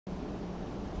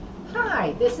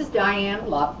Hi, this is Diane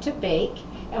Lovetobake,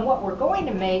 and what we're going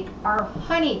to make are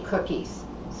honey cookies.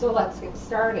 So let's get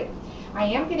started. I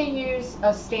am going to use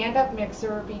a stand-up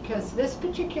mixer because this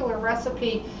particular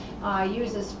recipe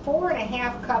uses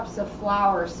 4.5 cups of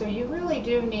flour, so you really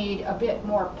do need a bit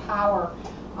more power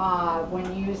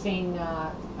when using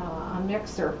a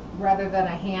mixer rather than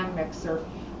a hand mixer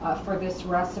for this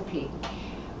recipe.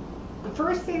 The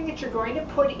first thing that you're going to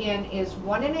put in is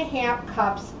 1.5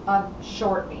 cups of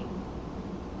shortening.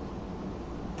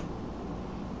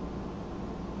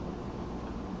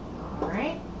 All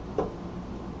right.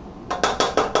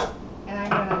 And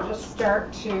I'm going to just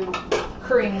start to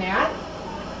cream that.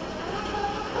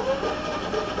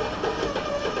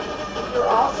 You're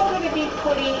also going to be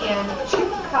putting in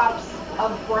 2 cups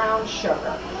of brown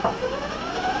sugar.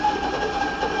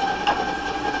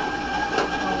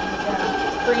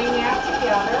 Cream that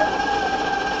together.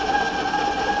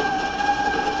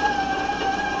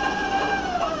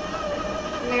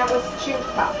 And that was 2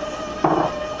 cups.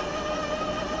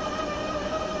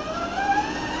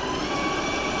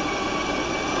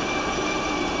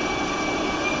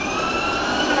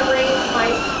 I'm going to raise my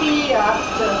speed up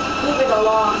to move it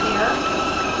along here.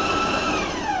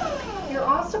 You're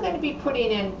also going to be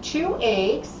putting in 2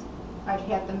 eggs. I've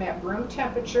had them at room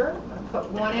temperature. I'm going to put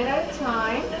one in at a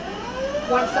time.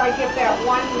 Once I get that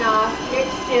one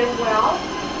mixed in well,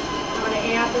 I'm going to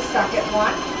add the second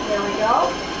one. There we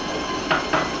go.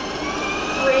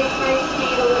 Raise my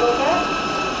speed a little bit.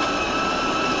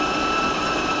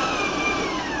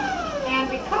 And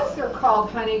because they're called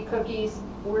honey cookies,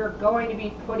 we're going to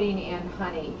be putting in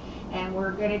honey. And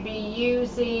we're going to be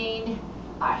using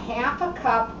 1/2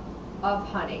 cup of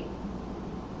honey.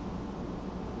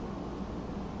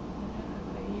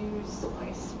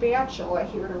 My spatula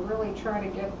here to really try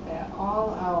to get that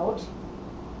all out.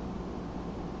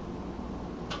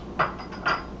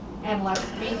 And let's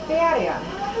beat that in.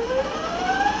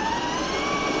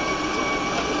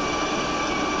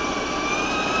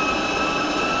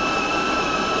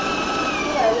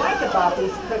 What I like about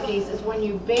these cookies is when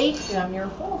you bake them, your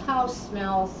whole house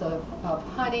smells of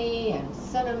honey and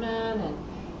cinnamon, and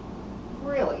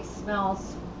really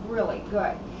smells really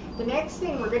good. The next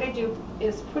thing we're going to do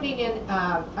is putting in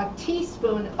a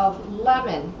teaspoon of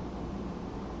lemon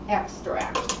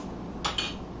extract.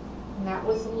 And that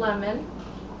was lemon.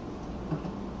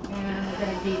 And we're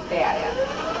going to beat that in.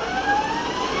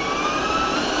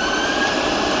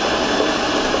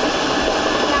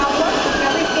 Now once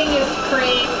everything is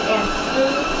creamed and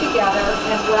smoothed together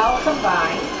and well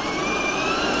combined,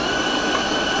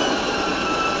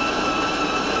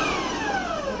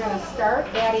 start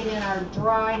adding in our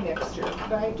dry mixture,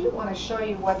 but I do want to show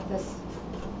you what this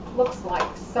looks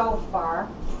like so far.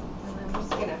 And I'm just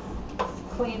going to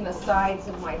clean the sides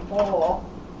of my bowl,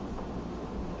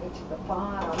 get to the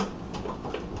bottom,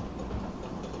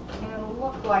 and it'll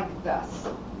look like this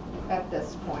at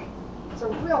this point. It's a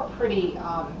real pretty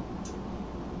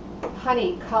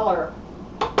honey color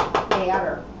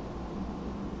batter,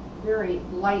 very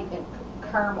light and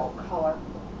caramel color.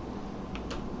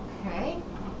 Okay.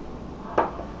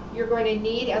 You're going to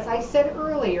need, as I said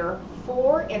earlier,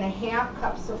 4.5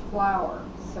 cups of flour.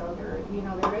 So there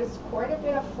is quite a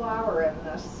bit of flour in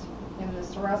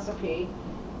this recipe.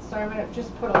 So I'm going to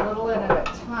just put a little in at a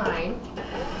time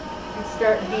and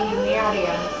start beating that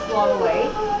in slowly.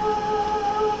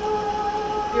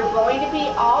 You're going to be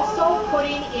also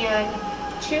putting in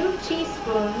 2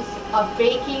 teaspoons of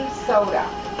baking soda.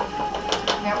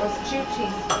 And that was 2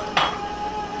 teaspoons.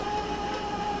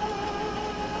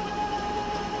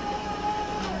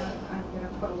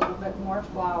 Put a little bit more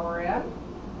flour in.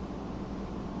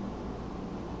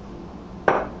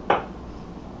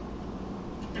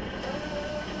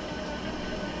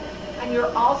 And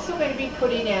you're also going to be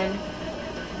putting in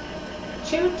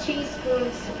 2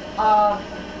 teaspoons of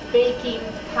baking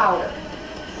powder.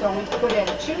 So we put in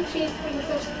 2 teaspoons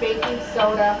of baking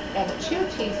soda and 2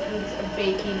 teaspoons of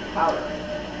baking powder.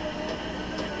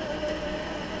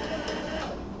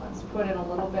 Let's put in a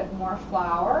little bit more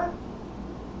flour.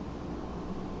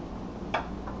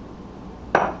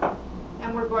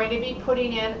 And we're going to be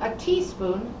putting in a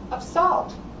teaspoon of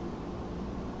salt.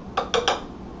 And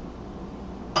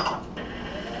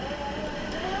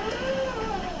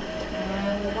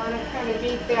we want to kind of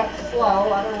beat that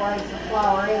slow, otherwise the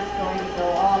flour is going to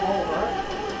go all over.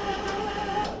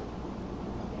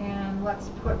 And let's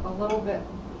put a little bit,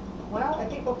 well, I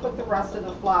think we'll put the rest of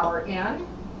the flour in.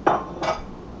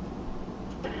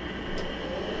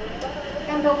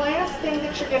 And the last thing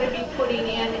that you're going to be putting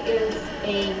in is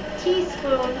a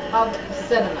teaspoon of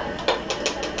cinnamon.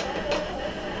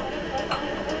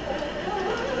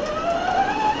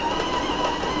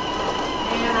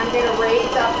 I'm going to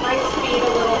raise up my speed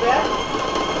a little bit,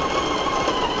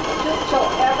 just till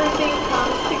everything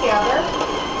comes together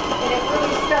and it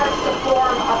really starts to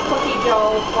form a cookie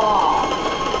dough ball.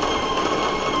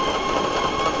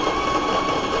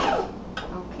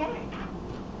 Okay.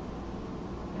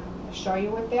 I'm going to show you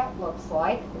what that looks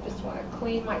like. I just want to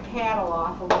clean my paddle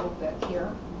off a little bit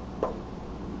here.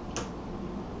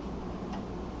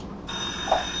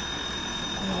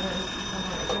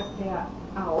 That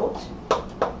out.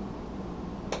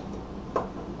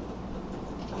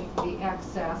 Take the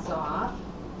excess off.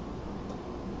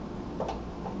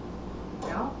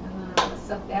 Well, and then I'm going to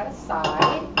set that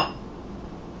aside.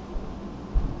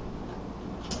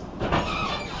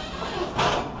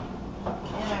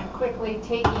 And I'm quickly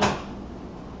taking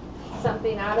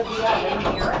something out of the oven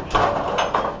here.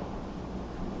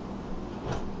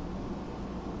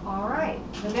 All right,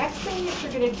 the next thing that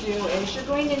you're going to do is you're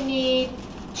going to need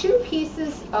 2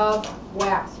 pieces of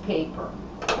wax paper.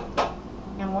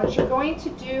 And what you're going to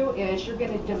do is you're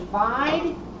going to divide,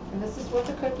 and this is what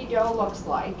the cookie dough looks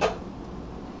like.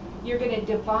 You're going to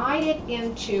divide it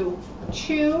into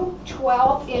 2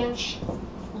 12-inch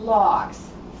logs.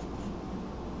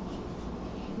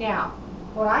 Now,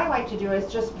 what I like to do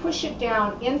is just push it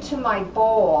down into my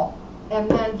bowl and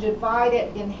then divide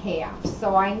it in half.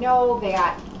 So I know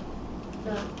that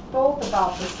they're both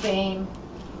about the same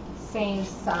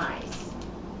size.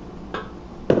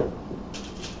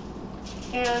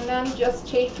 And then just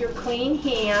take your clean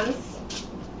hands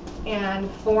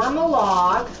and form a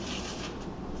log.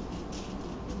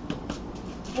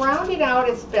 Round it out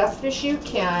as best as you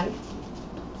can.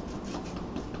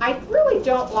 I really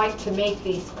don't like to make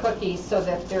these cookies so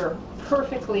that they're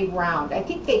perfectly round. I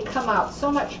think they come out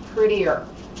so much prettier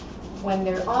when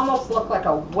they almost look like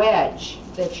a wedge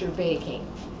that you're baking.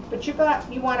 But you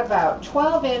want about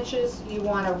 12 inches. You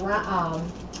want to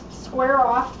square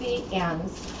off the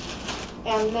ends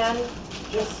and then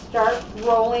just start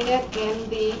rolling it in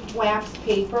the wax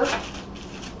paper.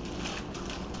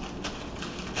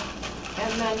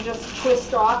 And then just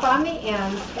twist off on the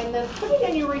ends and then put it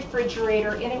in your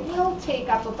refrigerator, and it will take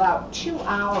up about 2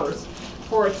 hours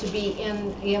for it to be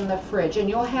in the fridge, and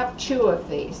you'll have 2 of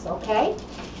these, okay?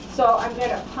 So I'm going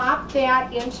to pop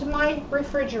that into my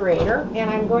refrigerator, and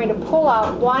I'm going to pull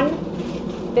out one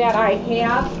that I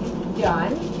have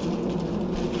done.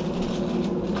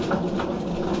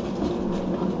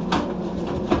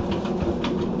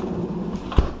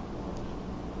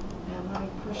 And let me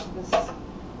push this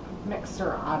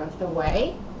mixer out of the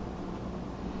way.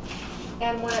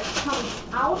 And when it comes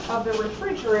out of the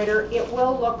refrigerator, it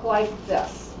will look like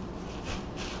this.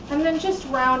 And then just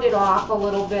round it off a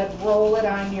little bit, roll it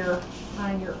on your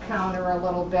counter a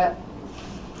little bit.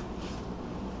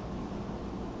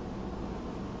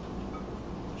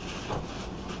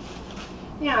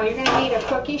 Now you're going to need a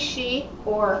cookie sheet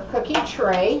or cookie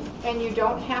tray, and you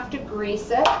don't have to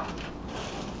grease it.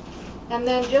 And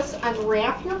then just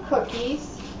unwrap your cookies.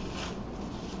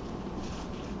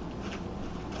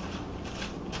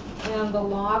 And the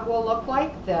log will look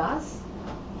like this.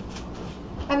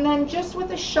 And then just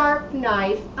with a sharp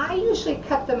knife, I usually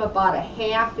cut them about a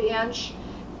 1/2 inch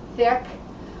thick,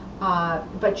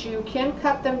 but you can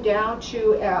cut them down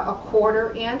to a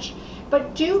 1/4 inch.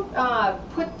 But do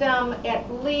put them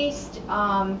at least,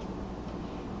 I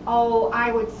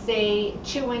would say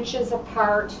 2 inches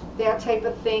apart, that type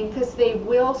of thing, because they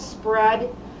will spread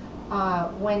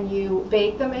when you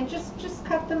bake them. And just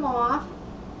cut them off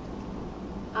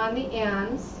on the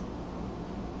ends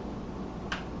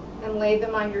and lay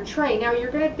them on your tray. Now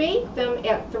you're going to bake them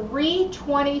at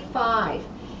 325,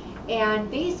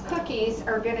 and these cookies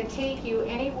are going to take you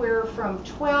anywhere from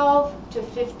 12 to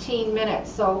 15 minutes.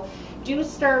 So do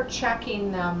start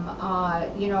checking them,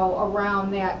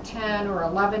 around that 10 or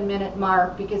 11 minute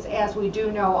mark, because as we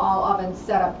do know, all ovens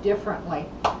set up differently.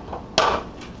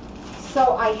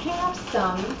 So I have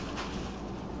some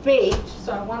baked,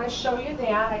 so I want to show you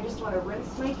that. I just want to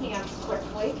rinse my hands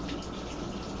quickly.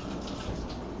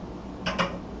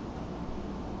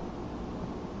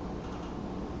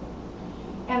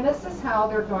 And this is how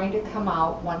they're going to come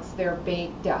out once they're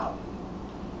baked out.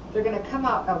 They're going to come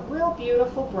out a real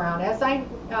beautiful brown. As I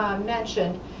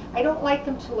mentioned, I don't like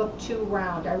them to look too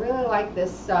round. I really like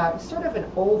this sort of an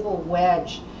oval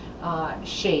wedge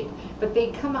shape. But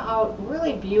they come out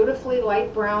really beautifully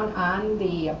light brown on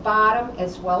the bottom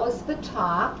as well as the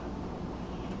top.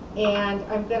 And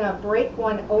I'm going to break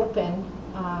one open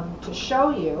to show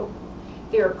you.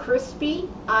 They're crispy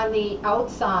on the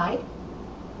outside,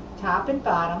 top and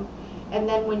bottom, and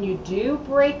then when you do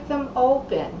break them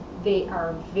open, they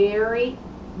are very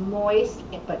moist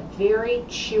but very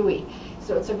chewy.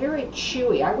 So it's a very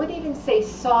chewy, I wouldn't even say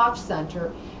soft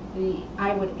center.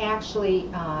 I would actually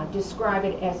describe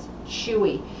it as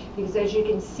chewy, because as you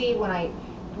can see when I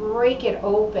break it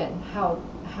open, how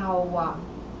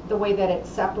the way that it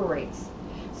separates.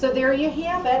 So there you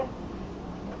have it,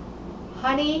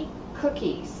 honey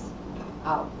cookies.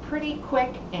 A pretty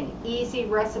quick and easy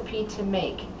recipe to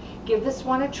make. Give this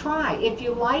one a try. If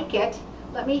you like it,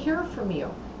 let me hear from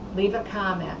you. Leave a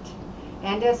comment.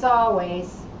 And as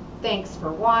always, thanks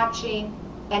for watching,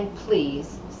 and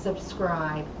please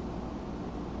subscribe.